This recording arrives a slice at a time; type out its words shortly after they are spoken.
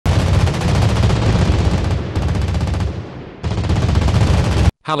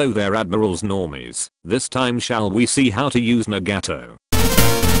Hello there admirals normies, this time shall we see how to use Nagato.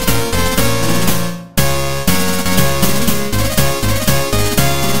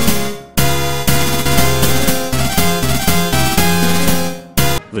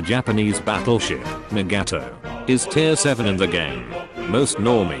 The Japanese battleship, Nagato, is tier 7 in the game. Most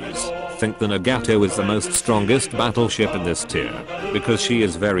normies think the Nagato is the most strongest battleship in this tier, because she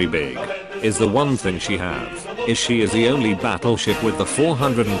is very big. Is the one thing she have, is she is the only battleship with the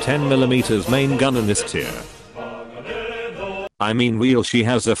 410mm main gun in this tier. I mean real, she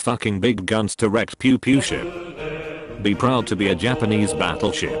has a fucking big guns to wreck pew pew ship. Be proud to be a Japanese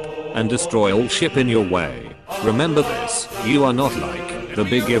battleship, and destroy all ship in your way. Remember this, you are not like the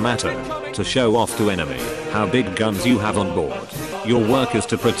big Yamato, to show off to enemy how big guns you have on board. Your work is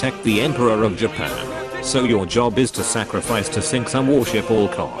to protect the Emperor of Japan, so your job is to sacrifice to sink some warship all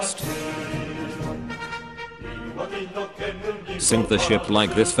cost. Sink the ship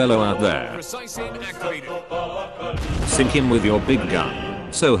like this fellow out there. Sink him with your big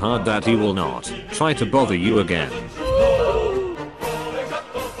gun, so hard that he will not try to bother you again.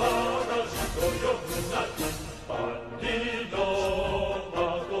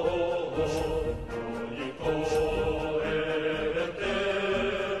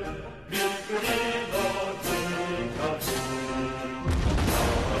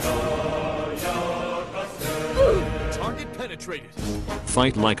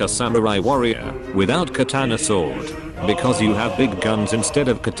 Fight like a samurai warrior without katana sword, because you have big guns instead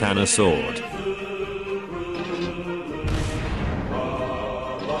of katana sword.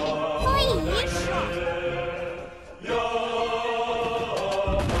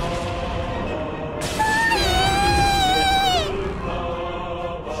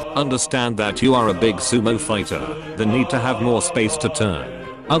 Understand that you are a big sumo fighter, the need to have more space to turn.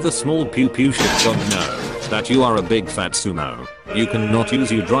 Other small pew pew ships don't know that you are a big fat sumo. You cannot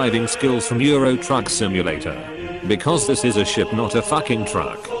use your driving skills from Euro Truck Simulator, because this is a ship, not a fucking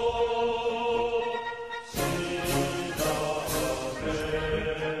truck.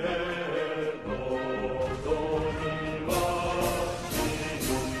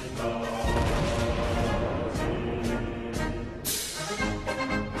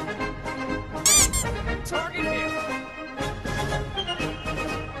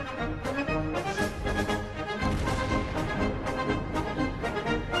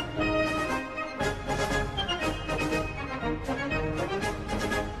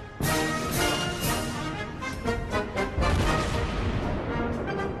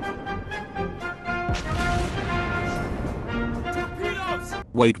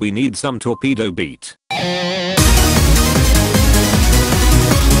 Wait, we need some torpedo beat.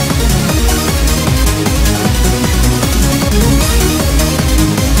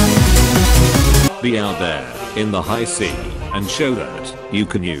 Be out there in the high sea and show that you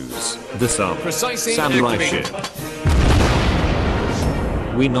can use the samurai ship.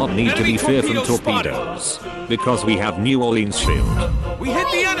 We not need to be fear from torpedoes, because we have New Orleans shield. We hit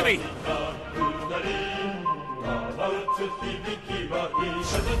the enemy!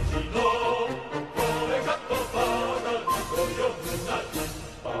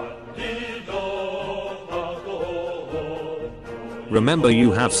 Remember,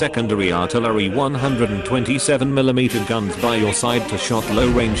 you have secondary artillery 127mm guns by your side to shot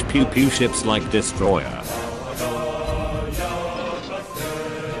low-range pew pew ships like destroyer.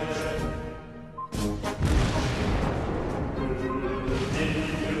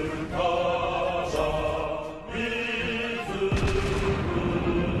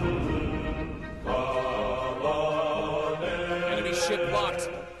 Enemy ship locked.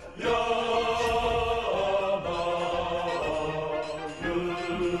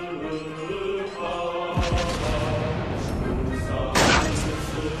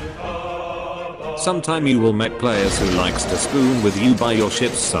 Sometime you will meet players who likes to spoon with you by your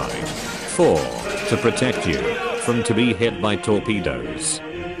ship's side. 4. To protect you from to be hit by torpedoes.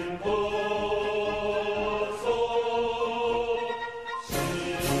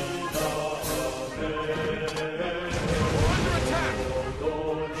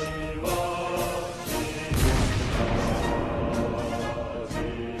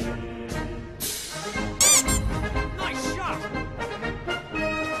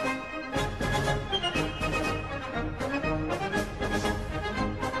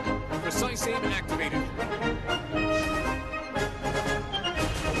 Precise aim activated.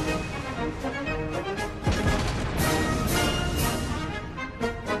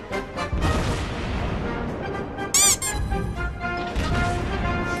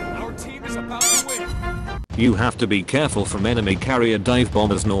 Our team is about to win. You have to be careful from enemy carrier dive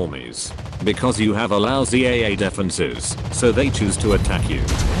bombers normies. Because you have a lousy AA defenses, so they choose to attack you.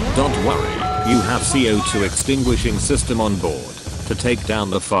 Don't worry, you have CO2 extinguishing system on board to take down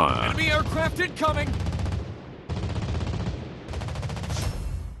the fire. Enemy aircraft incoming!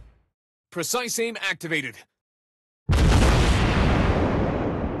 Precise aim activated.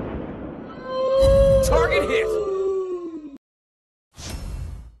 Target hit!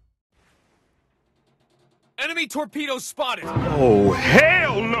 Enemy torpedoes spotted! Oh,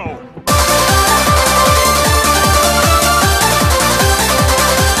 hell no!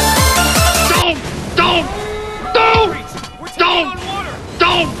 Don't! We're taking on water!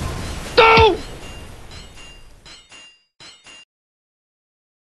 Don't!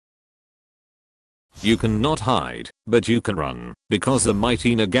 You cannot hide, but you can run, because the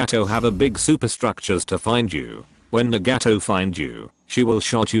mighty Nagato have a big superstructures to find you. When Nagato find you, she will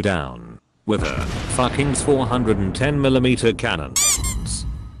shot you down with her fucking 410mm cannons.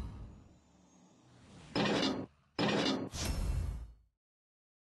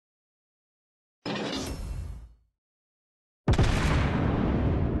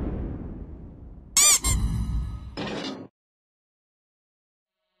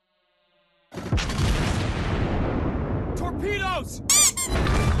 Torpedoes!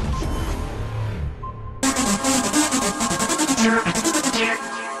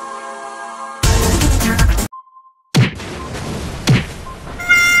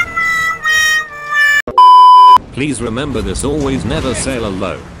 Please remember this: always never sail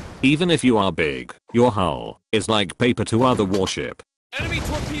alone. Even if you are big, your hull is like paper to other warship. Enemy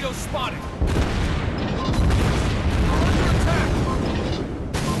torpedoes spotted!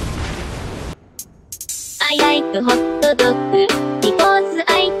 I like hot dog because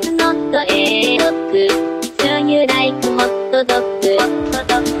it's not a dog. Do you like hot dog?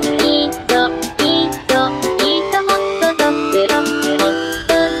 Eat hot dog.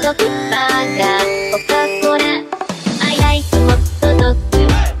 Hot dog burger, Coca-Cola. I like hot dog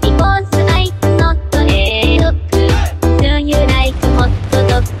because it's not a dog. Do you like hot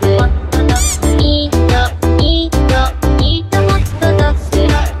dog? Eat hot dog. Hot dog burger,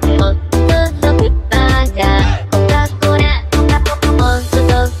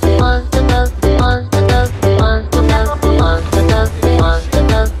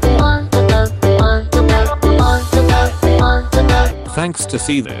 Thanks to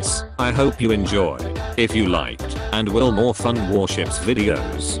see this. I hope you enjoy. If you liked and will more fun warships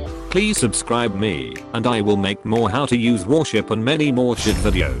videos, please subscribe me and I will make more how to use warship and many more shit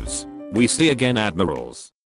videos. We see again, admirals.